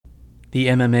The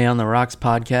MMA on the Rocks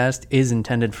podcast is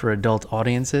intended for adult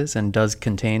audiences and does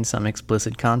contain some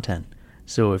explicit content.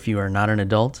 So if you are not an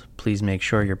adult, please make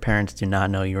sure your parents do not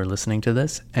know you are listening to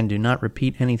this and do not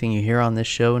repeat anything you hear on this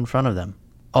show in front of them.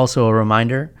 Also a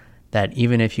reminder that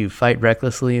even if you fight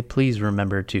recklessly, please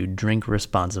remember to drink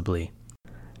responsibly.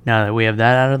 Now that we have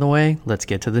that out of the way, let's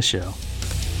get to the show.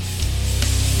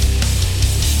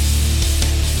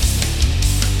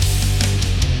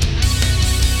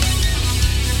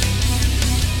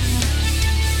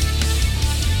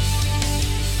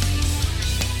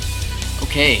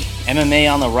 Okay, MMA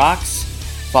on the Rocks,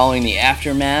 following the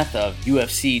aftermath of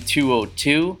UFC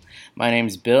 202. My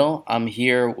name's Bill. I'm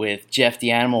here with Jeff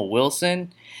the Animal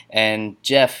Wilson. And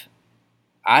Jeff,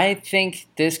 I think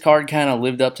this card kind of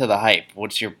lived up to the hype.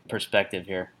 What's your perspective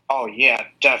here? Oh, yeah,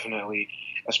 definitely.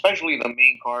 Especially the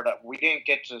main card. We didn't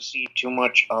get to see too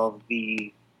much of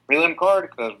the prelim card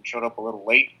because we showed up a little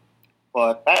late.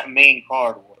 But that main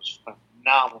card was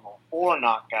phenomenal. 4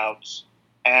 knockouts.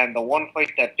 And the one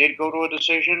fight that did go to a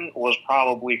decision was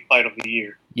probably fight of the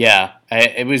year. Yeah,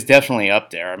 it was definitely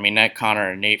up there. I mean, that Conor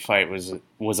and Nate fight was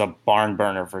a barn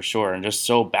burner for sure, and just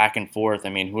so back and forth. I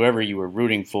mean, whoever you were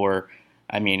rooting for,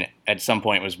 I mean, at some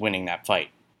point was winning that fight.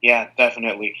 Yeah,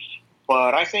 definitely.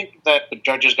 But I think that the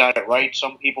judges got it right.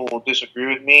 Some people will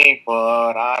disagree with me,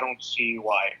 but I don't see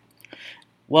why.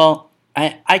 Well,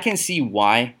 I can see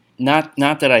why. Not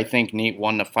that I think Nate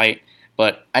won the fight.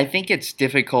 But I think it's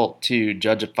difficult to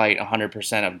judge a fight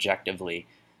 100% objectively.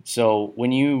 So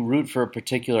when you root for a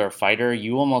particular fighter,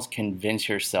 you almost convince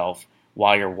yourself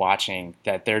while you're watching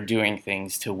that they're doing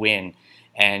things to win.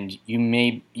 And you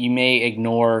may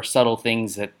ignore subtle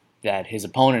things that his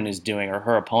opponent is doing or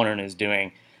her opponent is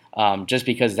doing just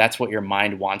because that's what your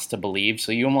mind wants to believe.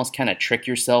 So you almost kind of trick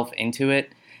yourself into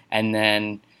it. And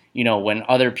then, you know, when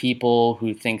other people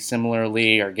who think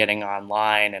similarly are getting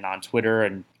online and on Twitter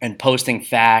and posting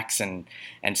facts and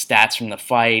stats from the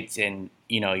fight, and,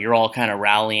 you know, you're all kind of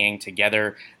rallying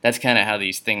together, that's kind of how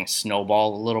these things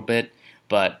snowball a little bit.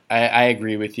 But I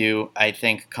agree with you. I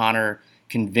think Conor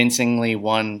convincingly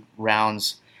won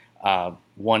rounds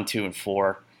 1, 2, and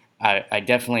 4. I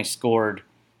definitely scored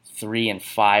 3 and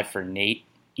 5 for Nate.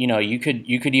 You know, you could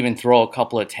even throw a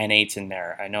couple of 10-8s in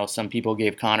there. I know some people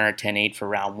gave Conor a 10-8 for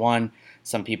round 1.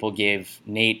 Some people gave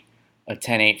Nate a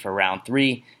 10-8 for round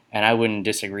 3. And I wouldn't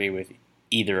disagree with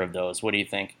either of those. What do you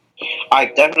think? I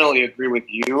definitely agree with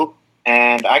you.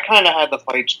 And I kind of had the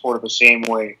fight scored the same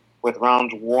way, with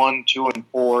rounds 1, 2, and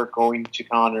 4 going to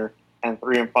Conor, and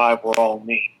 3 and 5 were all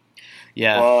me.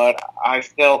 Yeah. But I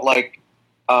felt like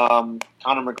Conor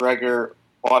McGregor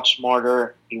fought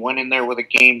smarter. He went in there with a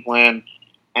game plan.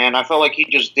 And I felt like he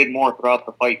just did more throughout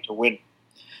the fight to win.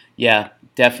 Yeah,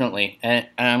 definitely. And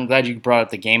I'm glad you brought up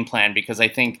the game plan, because I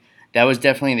think that was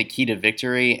definitely the key to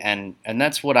victory. And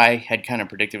that's what I had kind of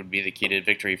predicted would be the key to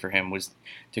victory for him, was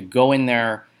to go in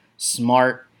there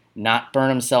smart, not burn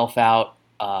himself out,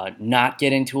 not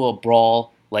get into a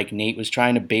brawl like Nate was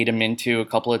trying to bait him into a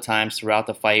couple of times throughout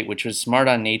the fight, which was smart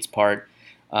on Nate's part.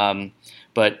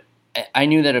 But I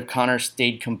knew that if Conor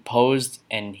stayed composed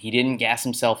and he didn't gas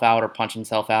himself out or punch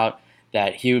himself out,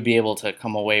 that he would be able to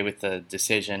come away with the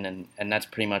decision, and that's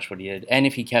pretty much what he did. And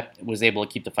if he was able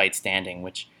to keep the fight standing,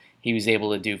 which he was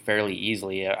able to do fairly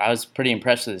easily, I was pretty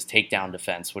impressed with his takedown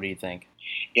defense. What do you think?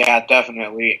 Yeah,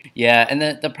 definitely. Yeah, and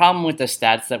the problem with the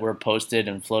stats that were posted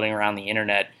and floating around the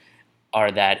internet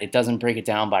are that it doesn't break it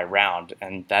down by round,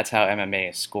 and that's how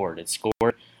MMA is scored. It's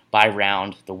scored by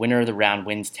round. The winner of the round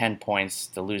wins 10 points.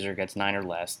 The loser gets 9 or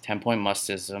less. 10-point must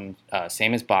system,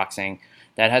 same as boxing.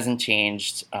 That hasn't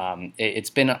changed. It's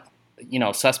been,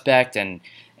 suspect, and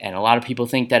a lot of people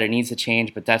think that it needs to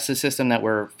change, but that's the system that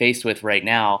we're faced with right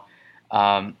now.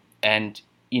 And,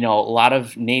 a lot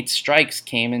of Nate's strikes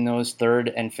came in those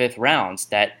 3rd and 5th rounds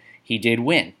that he did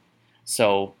win.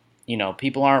 So,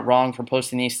 people aren't wrong for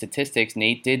posting these statistics.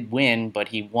 Nate did win, but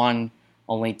he won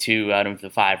only 2 out of the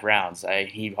 5 rounds.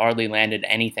 He hardly landed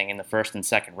anything in the 1st and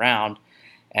 2nd round,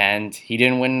 and he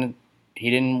didn't win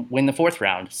the 4th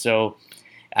round. So,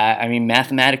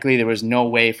 mathematically, there was no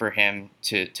way for him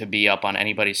to be up on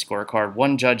anybody's scorecard.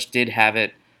 One judge did have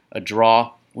it a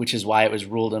draw, which is why it was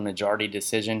ruled a majority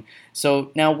decision.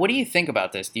 So now, what do you think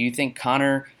about this? Do you think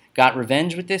Conor got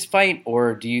revenge with this fight,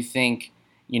 or do you think,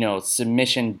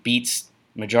 submission beats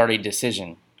majority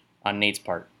decision on Nate's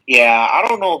part? Yeah, I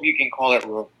don't know if you can call it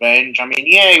revenge.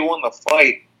 He won the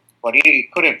fight, but he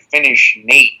couldn't finish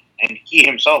Nate, and he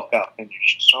himself got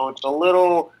finished. So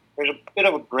there's a bit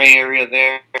of a gray area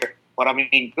there. But,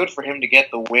 good for him to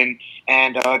get the win.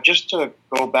 And just to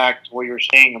go back to what you were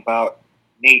saying about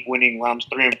Nate winning rounds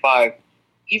 3 and 5,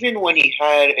 even when he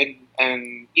had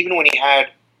and even when he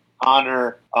had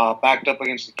Conor backed up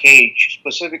against the cage,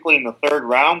 specifically in the third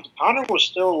round, Conor was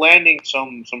still landing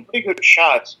some pretty good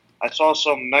shots. I saw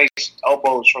some nice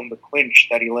elbows from the clinch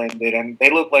that he landed, and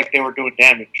they looked like they were doing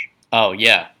damage. Oh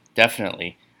yeah,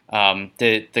 definitely.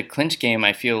 The clinch game,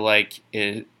 I feel like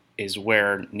is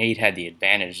where Nate had the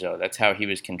advantage, though. That's how he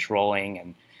was controlling,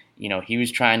 and he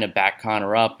was trying to back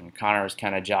Conor up, and Conor was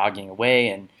kind of jogging away.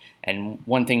 And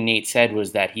one thing Nate said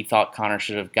was that he thought Conor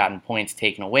should have gotten points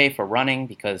taken away for running,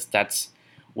 because that's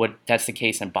the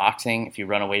case in boxing. If you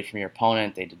run away from your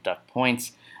opponent, they deduct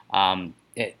points.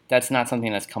 That's not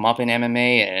something that's come up in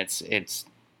MMA, and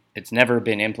it's never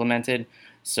been implemented.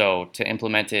 So to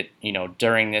implement it,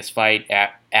 during this fight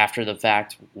after the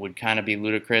fact would kind of be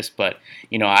ludicrous. But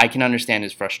I can understand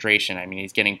his frustration. I mean,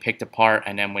 he's getting picked apart,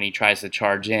 and then when he tries to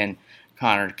charge in,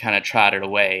 Conor kind of trotted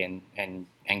away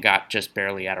and got just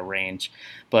barely out of range.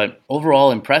 But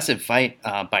overall, impressive fight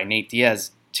by Nate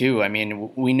Diaz too. I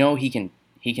mean, we know he can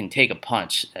take a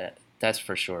punch. That's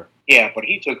for sure. Yeah, but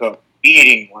he took a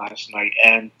beating last night,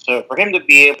 and for him to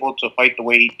be able to fight the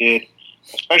way he did,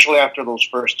 especially after those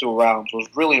first two rounds, was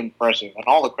really impressive. And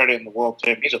all the credit in the world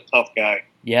to him. He's a tough guy.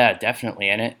 Yeah, definitely.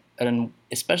 And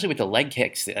especially with the leg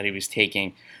kicks that he was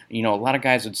taking, a lot of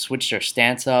guys would switch their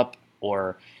stance up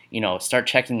or start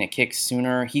checking the kicks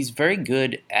sooner. He's very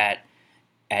good at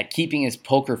keeping his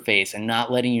poker face and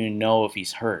not letting you know if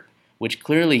he's hurt, which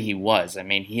clearly he was. I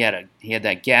mean, he had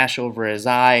that gash over his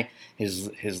eye.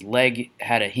 His leg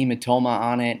had a hematoma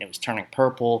on it, and it was turning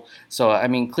purple. So, I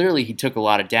mean, clearly he took a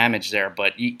lot of damage there,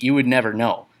 but you would never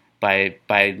know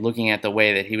by looking at the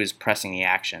way that he was pressing the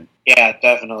action. Yeah,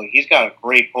 definitely. He's got a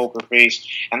great poker face,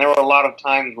 and there were a lot of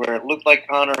times where it looked like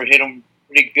Conor hit him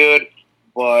pretty good,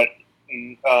 but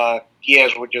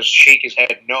Diaz would just shake his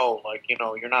head no, like,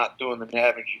 you're not doing the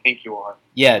damage you think you are.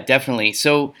 Yeah, definitely.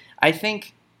 So I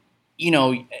think,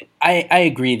 I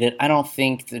agree that I don't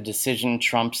think the decision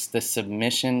trumps the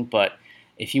submission, but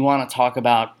if you want to talk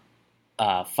about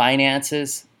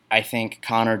finances, I think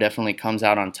Conor definitely comes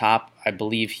out on top. I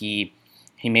believe he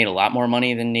made a lot more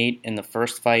money than Nate in the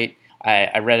first fight.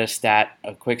 I read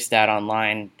a quick stat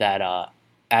online that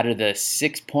out of the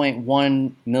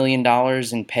 $6.1 million in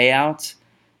payouts,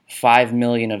 $5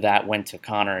 million of that went to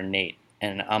Conor and Nate.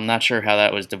 And I'm not sure how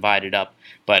that was divided up,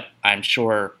 but I'm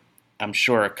sure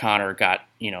Conor got,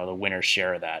 the winner's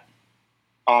share of that.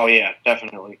 Oh, yeah,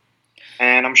 definitely.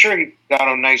 And I'm sure he got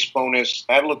a nice bonus.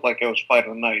 That looked like it was fight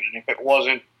of the night. And if it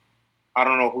wasn't, I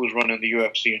don't know who's running the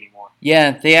UFC anymore.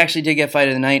 Yeah, they actually did get fight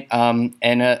of the night.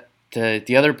 And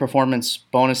the other performance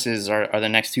bonuses are the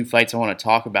next two fights I want to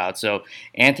talk about. So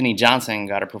Anthony Johnson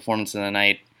got a performance of the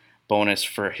night bonus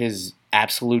for his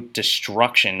absolute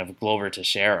destruction of Glover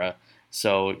Teixeira.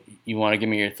 So you want to give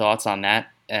me your thoughts on that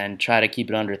and try to keep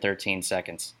it under 13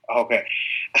 seconds. Okay.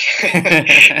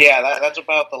 Yeah, that's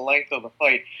about the length of the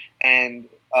fight. And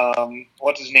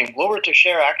what's his name? Glover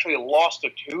Teixeira actually lost a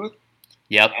tooth.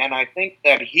 Yep. And I think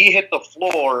that he hit the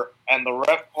floor and the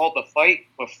ref called the fight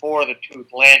before the tooth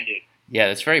landed. Yeah,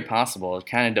 that's very possible. It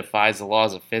kind of defies the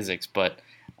laws of physics, but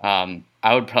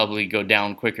I would probably go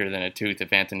down quicker than a tooth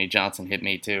if Anthony Johnson hit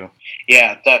me too.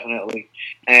 Yeah, definitely.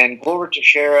 And Glover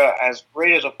Teixeira, as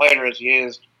great as a fighter as he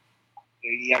is,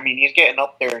 I mean, he's getting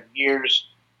up there in years.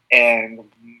 And,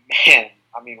 man,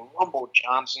 I mean, Rumble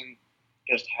Johnson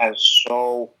just has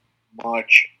so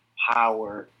much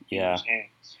power in his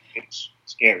hands. It's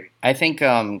scary. I think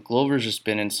Glover's just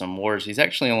been in some wars. He's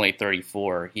actually only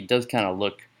 34. He does kind of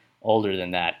look older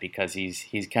than that because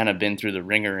he's kind of been through the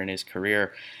ringer in his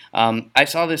career. I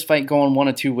saw this fight going one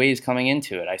of two ways coming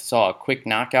into it. I saw a quick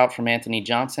knockout from Anthony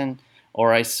Johnson,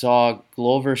 or I saw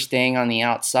Glover staying on the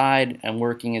outside and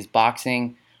working his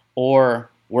boxing, or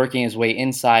working his way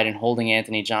inside and holding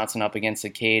Anthony Johnson up against the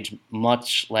cage,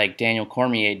 much like Daniel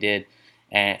Cormier did,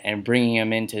 and bringing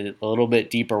him into a little bit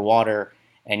deeper water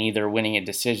and either winning a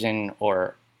decision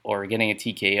or getting a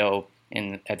TKO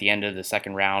at the end of the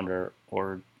second round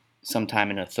or sometime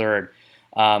in the third.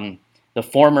 The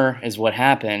former is what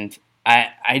happened.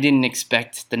 I didn't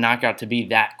expect the knockout to be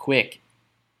that quick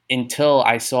until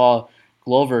I saw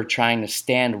Glover trying to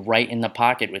stand right in the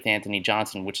pocket with Anthony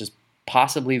Johnson, which is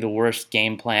possibly the worst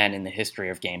game plan in the history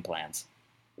of game plans.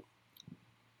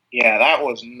 Yeah, that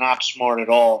was not smart at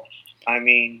all. I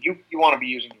mean, you want to be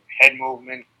using your head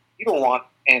movement. You don't want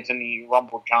Anthony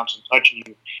Rumble Johnson touching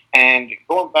you. And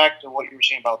going back to what you were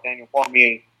saying about Daniel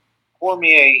Cormier,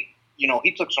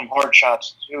 he took some hard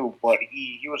shots too, but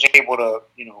he was able to,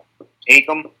 take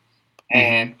them.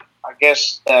 And I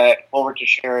guess that Glover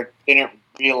Teixeira didn't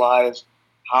realize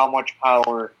how much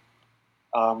power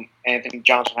Anthony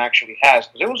Johnson actually has,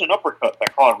 because it was an uppercut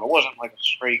that caught him. It wasn't like a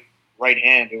straight right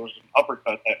hand. It was an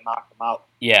uppercut that knocked him out.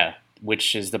 Yeah,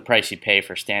 which is the price you pay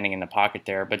for standing in the pocket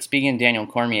there. But speaking of Daniel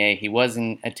Cormier, he was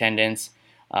in attendance,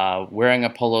 wearing a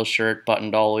polo shirt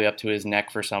buttoned all the way up to his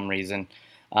neck for some reason.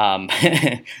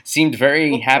 Seemed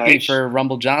very happy Nice. for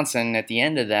Rumble Johnson at the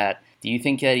end of that. Do you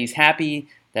think that he's happy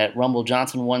that Rumble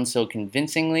Johnson won so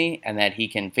convincingly and that he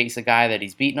can face a guy that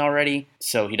he's beaten already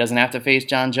so he doesn't have to face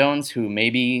John Jones, who may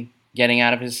be getting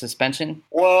out of his suspension?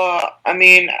 Well, I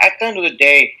mean, at the end of the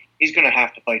day, he's going to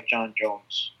have to fight John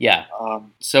Jones. Yeah.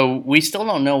 So we still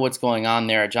don't know what's going on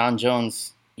there. John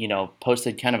Jones,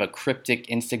 posted kind of a cryptic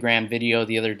Instagram video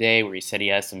the other day where he said he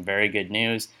has some very good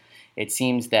news. It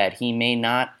seems that he may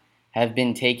not have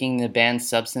been taking the banned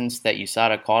substance that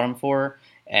USADA caught him for,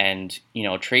 and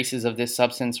traces of this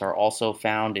substance are also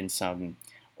found in some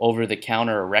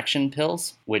over-the-counter erection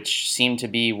pills, which seem to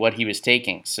be what he was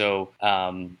taking. So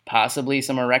possibly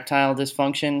some erectile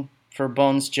dysfunction for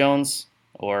Bones Jones,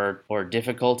 or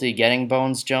difficulty getting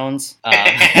Bones Jones.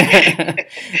 I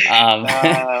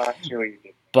see what you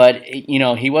did. But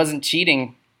he wasn't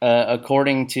cheating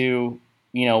according to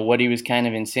what he was kind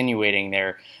of insinuating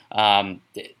there.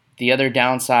 The other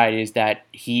downside is that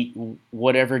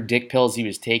whatever dick pills he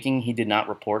was taking, he did not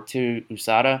report to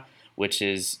USADA, which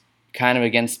is kind of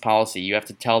against policy. You have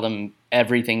to tell them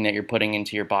everything that you're putting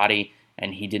into your body,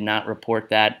 and he did not report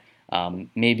that,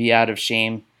 maybe out of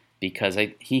shame, because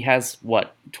he has,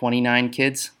 29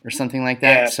 kids or something like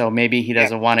that? Yeah. So maybe he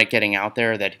doesn't want it getting out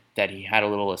there that he had a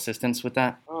little assistance with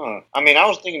that. I mean, I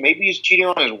was thinking maybe he's cheating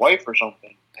on his wife or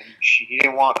something, and he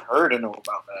didn't want her to know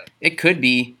about that. It could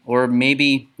be, or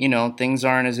maybe, things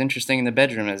aren't as interesting in the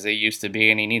bedroom as they used to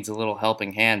be, and he needs a little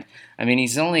helping hand. I mean,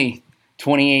 he's only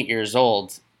 28 years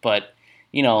old, but,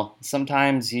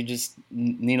 sometimes you just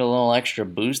need a little extra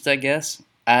boost, I guess.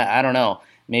 I don't know.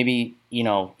 Maybe,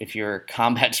 if you're a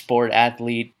combat sport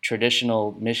athlete,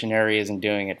 traditional missionary isn't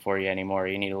doing it for you anymore.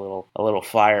 You need a little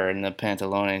fire in the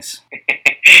pantalones.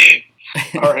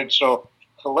 All right, so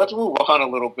let's move on a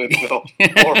little bit, Bill,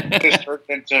 before this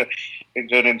turns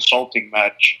into an insulting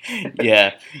match.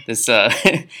 Yeah, this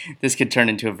this could turn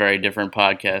into a very different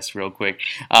podcast real quick.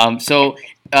 So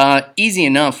easy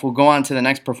enough. We'll go on to the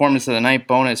next performance of the night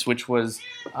bonus, which was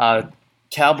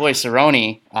Cowboy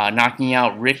Cerrone knocking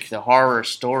out Rick the Horror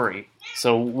Story.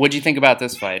 So what'd you think about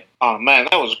this fight? Oh, man,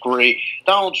 that was great.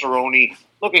 Donald Cerrone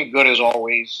looking good as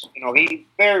always. He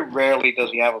very rarely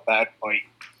does he have a bad fight.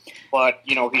 But,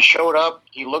 he showed up.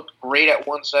 He looked great at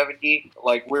 170.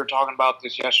 Like, we were talking about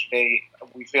this yesterday.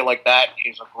 We feel like that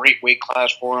is a great weight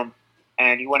class for him.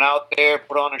 And he went out there,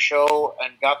 put on a show,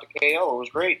 and got the KO. It was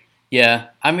great. Yeah,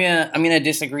 I'm gonna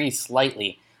disagree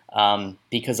slightly.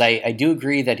 Because I do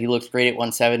agree that he looks great at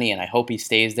 170, and I hope he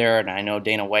stays there, and I know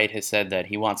Dana White has said that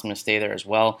he wants him to stay there as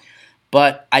well.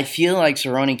 But I feel like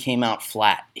Cerrone came out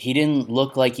flat. He didn't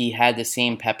look like he had the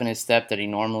same pep in his step that he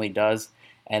normally does,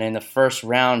 and in the first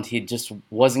round, he just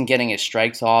wasn't getting his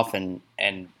strikes off, and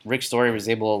Rick Story was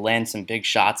able to land some big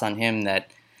shots on him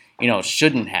that,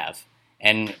 shouldn't have.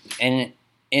 And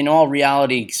in all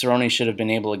reality, Cerrone should have been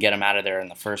able to get him out of there in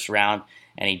the first round,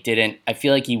 and he didn't. I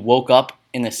feel like he woke up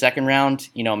in the second round.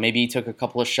 Maybe he took a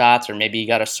couple of shots, or maybe he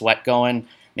got a sweat going.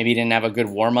 Maybe he didn't have a good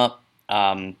warm-up.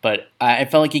 But I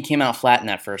felt like he came out flat in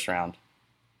that first round.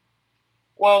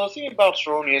 Well, the thing about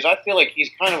Cerrone is I feel like he's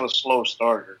kind of a slow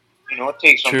starter. It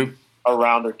takes him a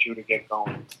round or two to get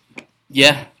going.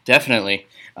 Yeah, definitely.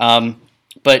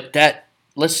 But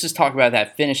let's just talk about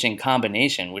that finishing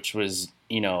combination, which was,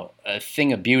 a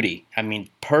thing of beauty. I mean,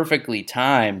 perfectly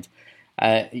timed.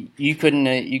 You couldn't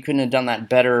have done that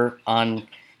better on,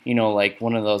 like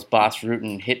one of those Bas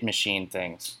Rutten hit machine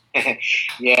things.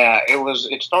 Yeah,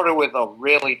 it started with a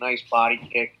really nice body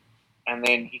kick, and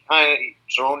then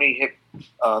Cerrone hit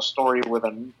Story with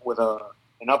an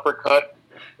uppercut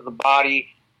to the body.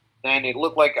 Then it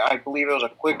looked like, I believe it was a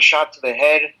quick shot to the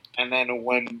head, and then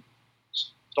when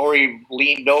Story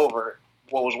leaned over,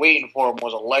 what was waiting for him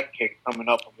was a leg kick coming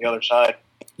up from the other side.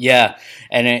 Yeah,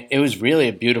 and it was really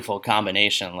a beautiful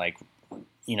combination, like,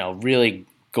 really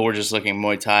gorgeous looking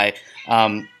Muay Thai.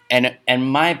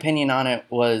 And my opinion on it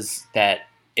was that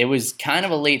it was kind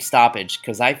of a late stoppage,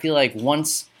 because I feel like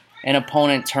once an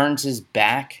opponent turns his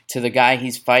back to the guy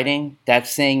he's fighting,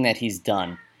 that's saying that he's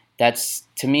done.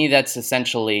 To me, that's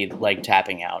essentially like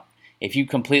tapping out. If you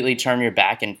completely turn your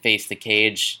back and face the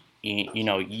cage,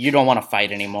 you don't want to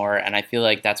fight anymore, and I feel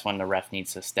like that's when the ref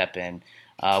needs to step in.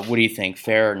 What do you think,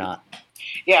 fair or not?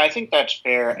 Yeah, I think that's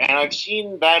fair, and I've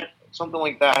seen something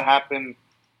like that happen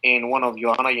in one of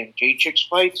Joanna Jędrzejczyk's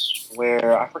fights,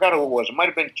 where I forgot who it was. It might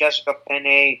have been Jessica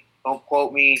Penne. Don't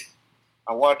quote me.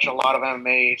 I watch a lot of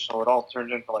MMA, so it all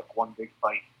turns into like one big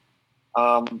fight.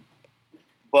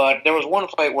 But there was one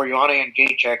fight where Joanna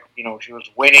Jędrzejczyk, she was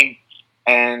winning,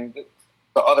 and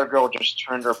the other girl just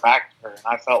turned her back to her, and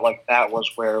I felt like that was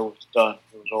where it was done.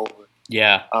 It was over.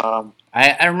 Yeah.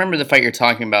 I remember the fight you're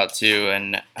talking about too,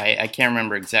 and I can't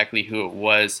remember exactly who it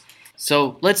was.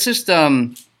 So let's just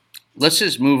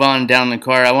move on down the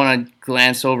card. I want to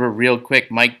glance over real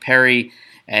quick Mike Perry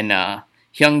and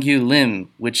Hyung-Gyu Lim,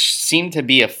 which seemed to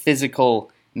be a physical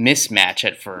mismatch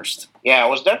at first. Yeah, it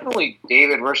was definitely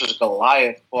David versus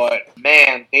Goliath, but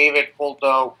man, David pulled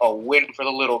out a win for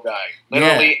the little guy,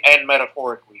 literally and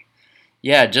metaphorically.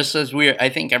 Yeah, just as I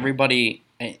think everybody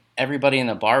in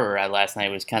the bar we're at last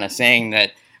night was kind of saying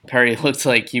that Perry looked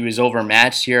like he was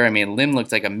overmatched here. I mean, Lim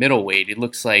looked like a middleweight. It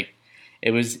looked like a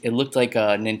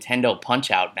Nintendo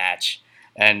Punch-Out match,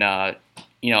 and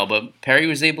but Perry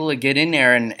was able to get in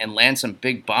there and land some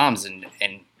big bombs and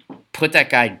put that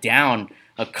guy down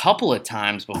a couple of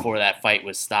times before that fight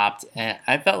was stopped. And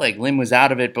I felt like Lim was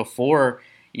out of it before,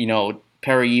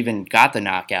 Perry even got the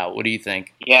knockout. What do you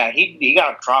think? Yeah, he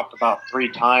got dropped about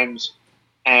 3 times.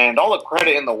 And all the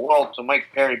credit in the world to Mike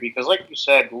Perry because, like you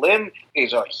said, Lim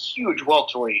is a huge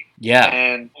welterweight. Yeah.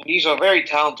 And he's a very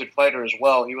talented fighter as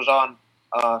well. He was on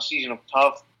Season of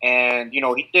Tough, and,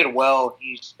 he did well.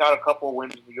 He's got a couple of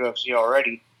wins in the UFC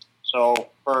already. So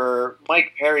for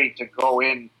Mike Perry to go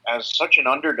in as such an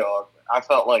underdog, I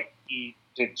felt like he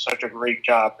did such a great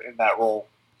job in that role.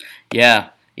 Yeah.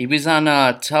 He was on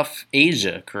Tough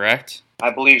Asia, correct?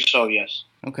 I believe so, yes.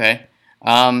 Okay.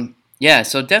 Yeah,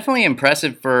 so definitely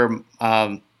impressive win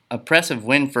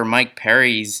for Mike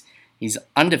Perry. He's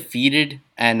undefeated,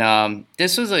 and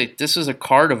this was a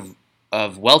card of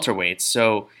welterweights.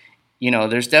 So,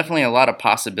 there's definitely a lot of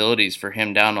possibilities for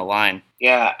him down the line.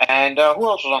 Yeah, and who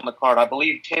else was on the card? I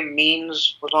believe Tim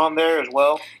Means was on there as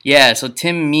well. Yeah, so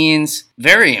Tim Means,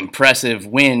 very impressive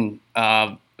win,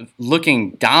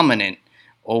 looking dominant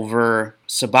over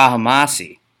Sabah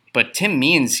Homasi. But Tim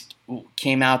Means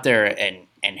came out there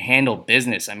and handled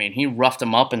business. I mean, he roughed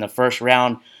him up in the first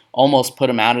round, almost put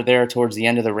him out of there towards the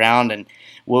end of the round. And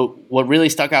what really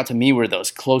stuck out to me were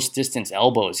those close distance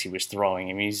elbows he was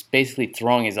throwing. I mean, he's basically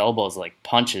throwing his elbows like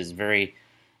punches, very,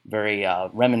 very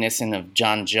reminiscent of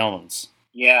John Jones.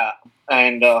 Yeah,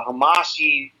 and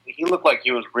Homasi, he looked like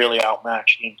he was really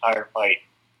outmatched the entire fight.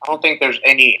 I don't think there's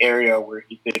any area where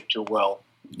he did too well.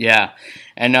 Yeah,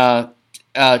 and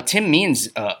Tim Means,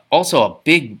 also a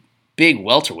big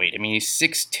welterweight. I mean, he's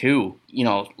 6'2",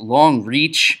 long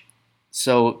reach.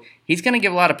 So he's going to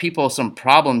give a lot of people some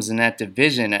problems in that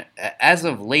division. As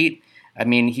of late, I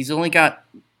mean, he's only got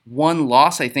one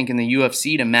loss, I think, in the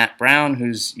UFC to Matt Brown,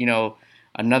 who's,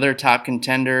 another top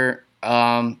contender.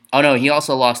 He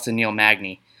also lost to Neil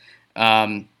Magny.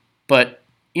 But,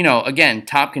 again,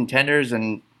 top contenders,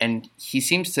 and he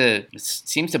seems to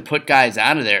put guys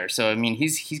out of there. So, I mean,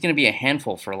 he's going to be a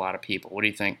handful for a lot of people. What do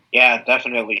you think? Yeah,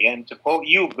 definitely. And to quote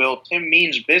you, Bill, Tim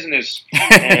means business.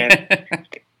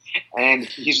 And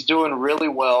he's doing really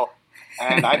well.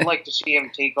 And I'd like to see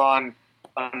him take on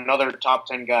another top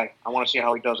 10 guy. I want to see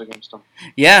how he does against him.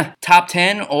 Yeah, top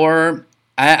 10, or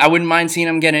I wouldn't mind seeing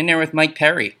him get in there with Mike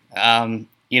Perry.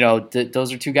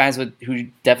 Those are two guys who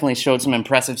definitely showed some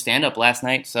impressive stand-up last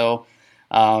night. So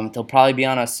they'll probably be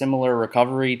on a similar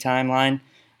recovery timeline.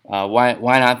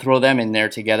 Why not throw them in there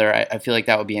together? I feel like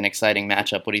that would be an exciting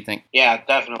matchup. What do you think? Yeah,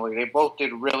 definitely. They both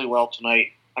did really well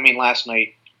last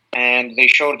night. And they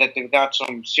showed that they've got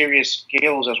some serious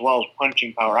skills as well as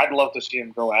punching power. I'd love to see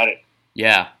them go at it.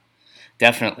 Yeah,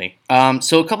 definitely.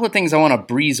 So a couple of things I want to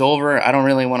breeze over. I don't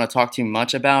really want to talk too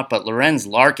much about, but Lorenz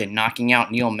Larkin knocking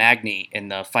out Neil Magny in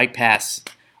the Fight Pass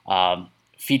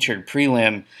featured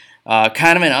prelim.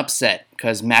 Kind of an upset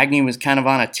because Magny was kind of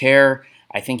on a tear.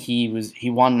 I think he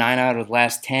won 9 out of the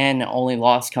last 10, only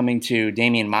loss coming to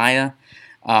Damian Maia.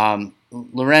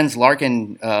 Lorenz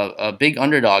Larkin, a big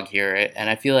underdog here, and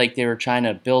I feel like they were trying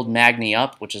to build Magny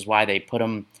up, which is why they put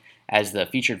him as the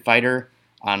featured fighter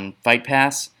on Fight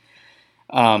Pass.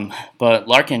 But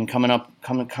Larkin coming out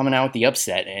with the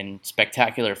upset in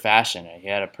spectacular fashion. He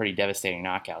had a pretty devastating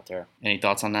knockout there. Any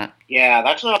thoughts on that? Yeah,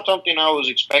 that's not something I was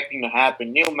expecting to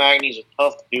happen. Neil Magny's a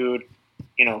tough dude.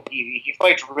 He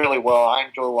fights really well. I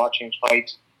enjoy watching his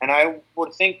fights. And I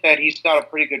would think that he's got a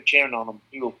pretty good chin on him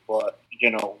too. But,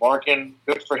 Larkin,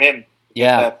 good for him.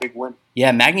 Yeah. That big win.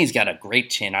 Yeah, Magny's got a great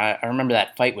chin. I remember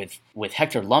that fight with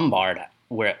Hector Lombard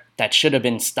where that should have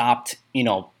been stopped,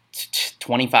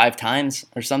 25 times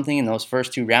or something in those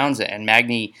first 2 rounds, and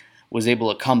Magny was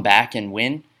able to come back and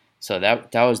win. So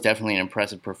that was definitely an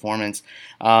impressive performance.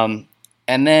 And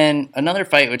then another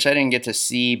fight which I didn't get to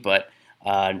see, but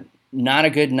not a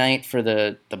good night for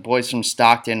the boys from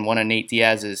Stockton. One of Nate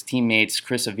Diaz's teammates,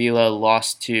 Chris Avila,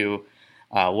 lost to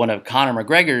one of Conor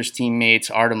McGregor's teammates,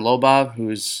 Artem Lobov,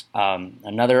 who's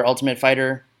another Ultimate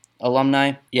Fighter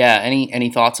alumni. Yeah, any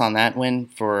thoughts on that win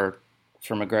for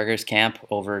McGregor's camp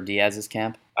over Diaz's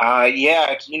camp?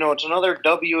 Yeah, it's another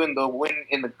W in the win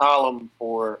in the column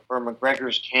for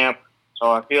McGregor's camp.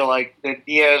 So I feel like the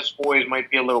Diaz boys might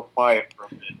be a little quiet for a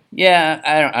bit.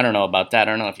 Yeah, I don't know about that.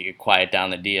 I don't know if you could quiet down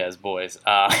the Diaz boys.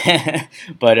 But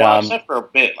well, I said for a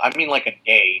bit. I mean like a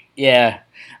day. Yeah,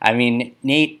 I mean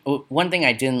Nate. One thing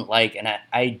I didn't like, and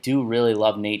I do really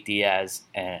love Nate Diaz,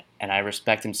 and I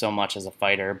respect him so much as a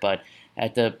fighter. But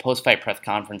at the post-fight press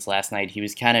conference last night, he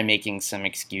was kind of making some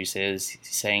excuses,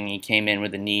 saying he came in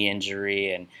with a knee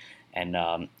injury and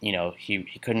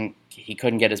he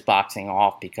couldn't get his boxing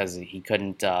off because he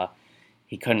couldn't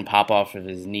pop off of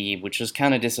his knee, which was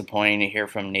kind of disappointing to hear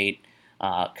from Nate.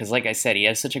 Because, like I said, he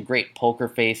has such a great poker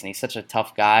face and he's such a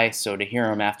tough guy. So to hear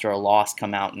him after a loss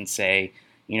come out and say,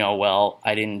 well,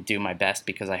 I didn't do my best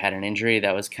because I had an injury,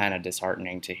 that was kind of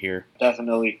disheartening to hear.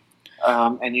 Definitely.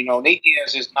 And Nate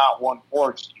Diaz is not one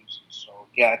for excuses. So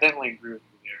yeah, I definitely agree with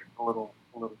you there. A little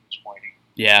disappointing.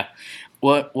 Yeah.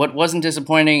 What wasn't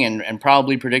disappointing and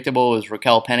probably predictable was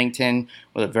Raquel Pennington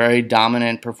with a very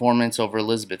dominant performance over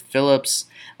Elizabeth Phillips.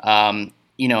 And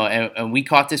we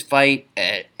caught this fight,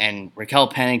 and Raquel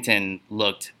Pennington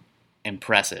looked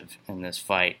impressive in this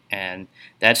fight, and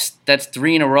that's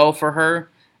 3 in a row for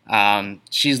her.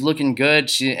 She's looking good.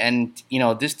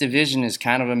 This division is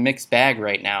kind of a mixed bag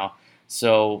right now.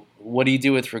 So what do you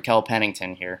do with Raquel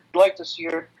Pennington here? I'd like to see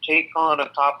her take on a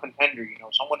top contender,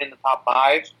 someone in the top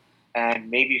 5,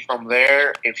 and maybe from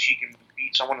there, if she can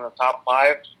beat someone in the top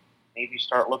 5, maybe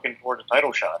start looking towards a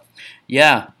title shot.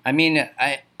 Yeah, I mean,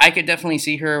 I could definitely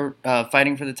see her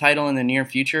fighting for the title in the near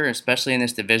future, especially in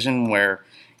this division where,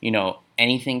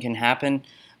 anything can happen.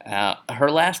 Her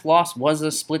last loss was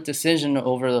a split decision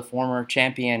over the former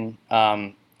champion,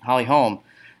 Holly Holm.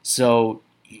 So,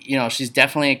 she's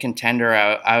definitely a contender.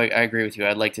 I agree with you.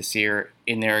 I'd like to see her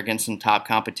in there against some top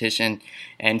competition.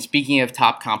 And speaking of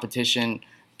top competition,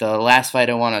 the last fight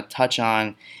I want to touch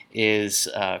on is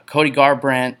Cody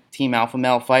Garbrandt, Team Alpha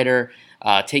Male fighter,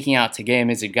 taking out Takeya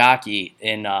Mizugaki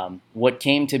in what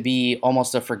came to be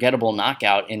almost a forgettable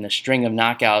knockout in the string of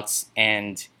knockouts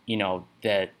and,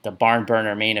 the barn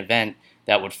burner main event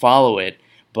that would follow it.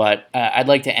 But I'd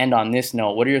like to end on this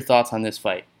note. What are your thoughts on this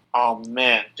fight? Oh,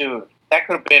 man, dude. That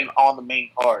could have been on the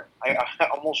main card. I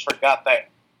almost forgot that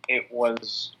it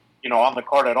was, on the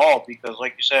card at all because,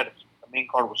 like you said, the main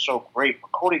card was so great.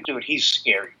 But Cody, dude, he's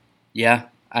scary. Yeah.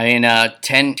 I mean,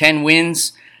 10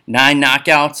 wins, 9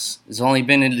 knockouts. There's only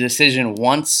been a decision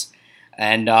once.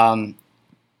 And,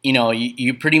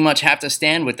 you pretty much have to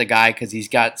stand with the guy because he's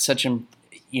got such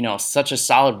a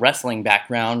solid wrestling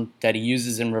background that he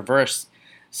uses in reverse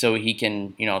so he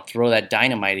can, throw that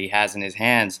dynamite he has in his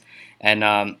hands. And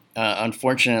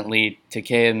unfortunately,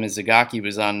 Takeya Mizugaki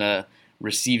was on the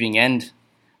receiving end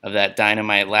of that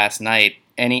dynamite last night.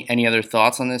 Any other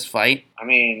thoughts on this fight? I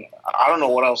mean, I don't know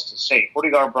what else to say. Cody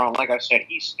Garbrandt, like I said,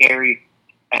 he's scary.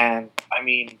 And, I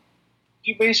mean,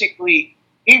 he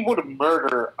would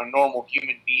murder a normal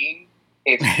human being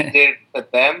if he did to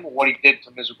them what he did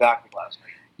to Mizugaki last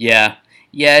night. Yeah,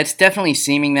 it's definitely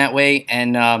seeming that way.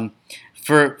 And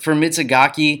for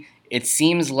Mizugaki, it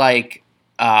seems like,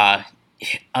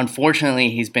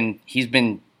 unfortunately, he's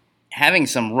been having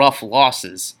some rough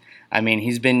losses. I mean,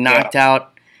 he's been knocked out.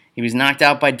 He was knocked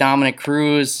out by Dominic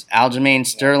Cruz. Aljamain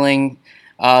Sterling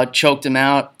choked him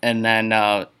out, and then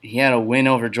he had a win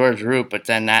over George Root. But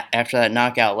then after that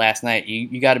knockout last night,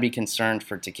 you got to be concerned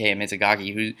for Takeya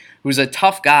Mizugaki, who's a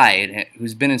tough guy and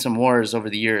who's been in some wars over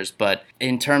the years. But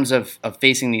in terms of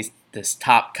facing this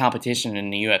top competition in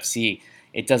the UFC,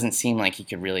 it doesn't seem like he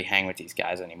could really hang with these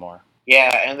guys anymore.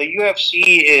 Yeah, and the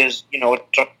UFC is,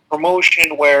 it's a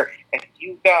promotion where if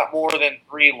you've got more than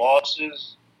 3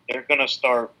 losses, they're gonna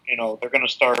start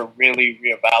really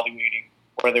reevaluating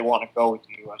where they want to go with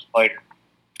you as a fighter.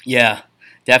 Yeah,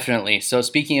 definitely. So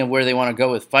speaking of where they want to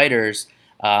go with fighters,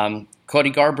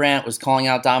 Cody Garbrandt was calling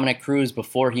out Dominic Cruz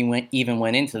before he even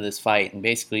went into this fight and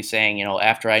basically saying,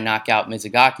 after I knock out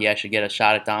Mizugaki, I should get a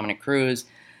shot at Dominic Cruz.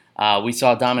 We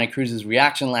saw Dominic Cruz's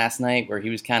reaction last night where he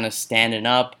was kind of standing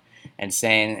up and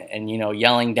saying and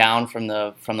yelling down from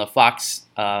the Fox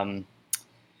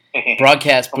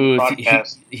broadcast booth,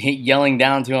 yelling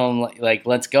down to him like,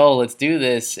 let's go, let's do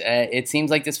this. It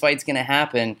seems like this fight's going to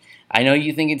happen. I know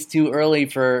you think it's too early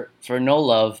for no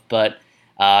love, but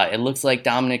it looks like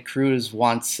Dominic Cruz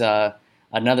wants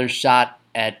another shot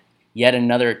at yet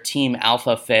another Team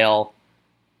Alpha fail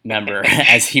member,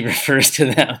 as he refers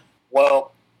to them.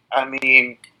 Well, I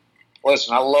mean,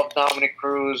 listen, I love Dominic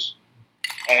Cruz,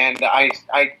 and I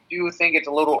do think it's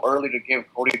a little early to give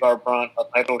Cody Garbrandt a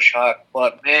title shot.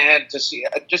 But man, just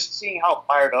seeing how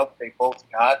fired up they both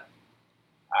got,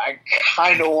 I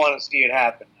kind of want to see it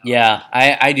happen now. Yeah,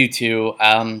 I do too.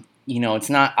 It's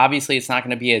not going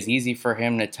to be as easy for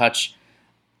him to touch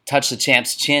the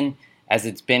champ's chin as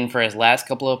it's been for his last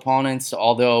couple of opponents.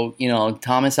 Although,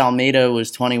 Thomas Almeida was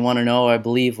 21-0, I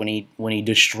believe, when he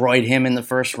destroyed him in the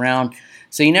first round.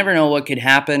 So you never know what could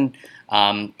happen.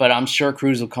 But I'm sure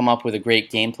Cruz will come up with a great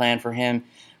game plan for him.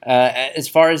 As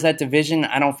far as that division,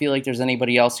 I don't feel like there's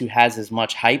anybody else who has as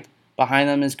much hype behind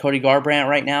them as Cody Garbrandt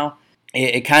right now.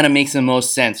 It kind of makes the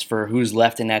most sense for who's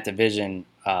left in that division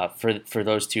for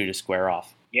those two to square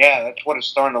off. Yeah, that's what it's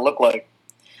starting to look like.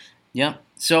 Yeah.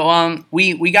 So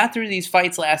we got through these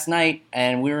fights last night,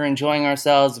 and we were enjoying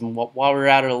ourselves. And while we were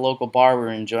out at a local bar, we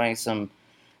were enjoying some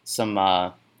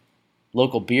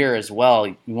local beer as well.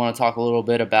 You want to talk a little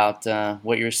bit about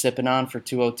what you're sipping on for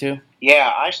 202?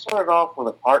 Yeah, I started off with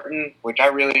a Parton, which I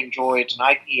really enjoy. It's an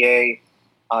IPA.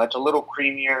 It's a little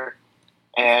creamier,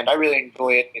 and I really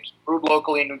enjoy it. It's brewed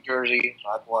locally in New Jersey, so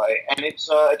that's why. And it's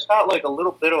got like a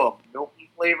little bit of a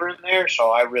milky flavor in there, so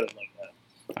I really like that.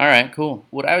 All right, cool.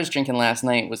 What I was drinking last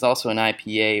night was also an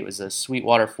IPA. It was a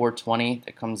Sweetwater 420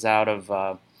 that comes out of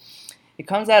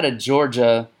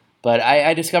Georgia. But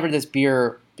I discovered this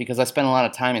beer because I spent a lot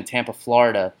of time in Tampa,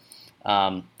 Florida,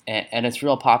 and it's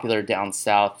real popular down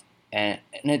south. And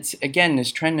it's, again,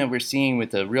 this trend that we're seeing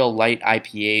with the real light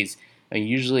IPAs.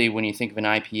 Usually when you think of an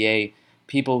IPA,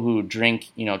 people who drink,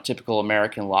 typical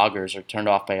American lagers are turned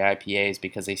off by IPAs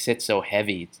because they sit so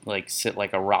heavy, sit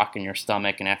like a rock in your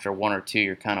stomach, and after one or two,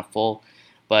 you're kind of full.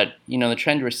 But, the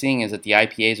trend we're seeing is that the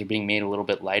IPAs are being made a little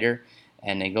bit lighter,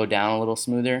 and they go down a little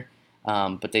smoother,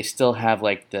 but they still have,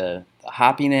 the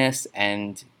hoppiness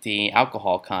and the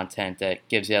alcohol content that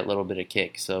gives you that little bit of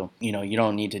kick. So, you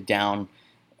don't need to down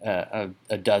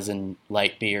a dozen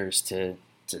light beers to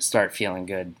start feeling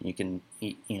good. You can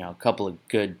eat, a couple of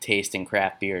good tasting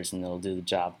craft beers, and they'll do the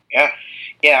job. Yeah.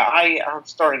 I'm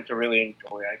starting to really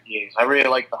enjoy IPAs. I really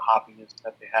like the hoppiness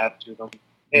that they have to them.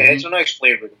 It's a nice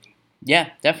flavor to me. Yeah,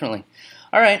 definitely.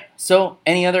 All right. So,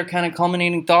 any other kind of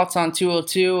culminating thoughts on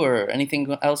 202 or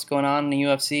anything else going on in the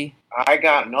UFC? I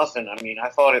got nothing. I mean, I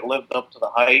thought it lived up to the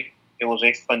hype. It was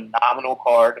a phenomenal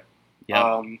card.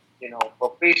 Yeah.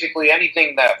 But basically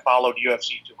anything that followed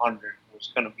UFC 200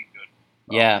 was going to be good.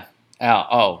 Yeah.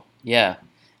 Oh, yeah.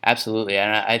 Absolutely.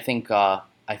 And I think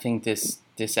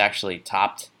this actually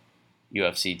topped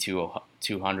UFC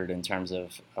 200 in terms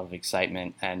of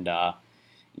excitement, and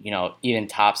even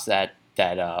tops that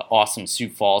awesome Sioux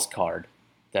Falls card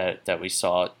that we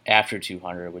saw after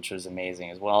 200, which was amazing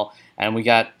as well. And we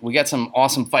got some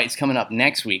awesome fights coming up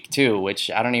next week too, which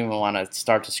I don't even want to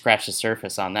start to scratch the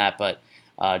surface on that, but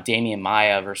Damian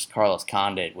Maia versus Carlos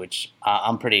Condit, which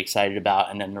I'm pretty excited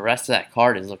about. And then the rest of that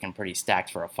card is looking pretty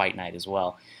stacked for a fight night as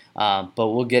well. But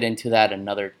we'll get into that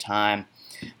another time.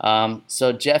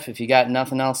 So, Jeff, if you got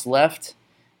nothing else left,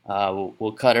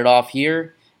 we'll cut it off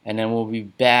here. And then we'll be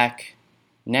back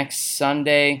next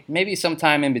Sunday, maybe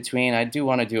sometime in between. I do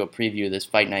want to do a preview of this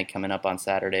fight night coming up on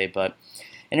Saturday. But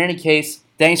in any case,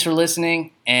 thanks for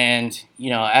listening, and,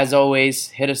 as always,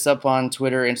 hit us up on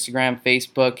Twitter, Instagram,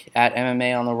 Facebook, at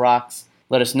MMA on the Rocks.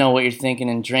 Let us know what you're thinking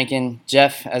and drinking.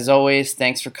 Jeff, as always,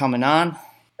 thanks for coming on.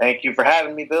 Thank you for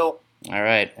having me, Bill. All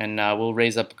right, and we'll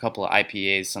raise up a couple of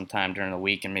IPAs sometime during the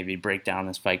week and maybe break down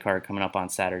this fight card coming up on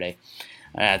Saturday.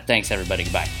 Thanks, everybody.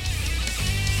 Goodbye.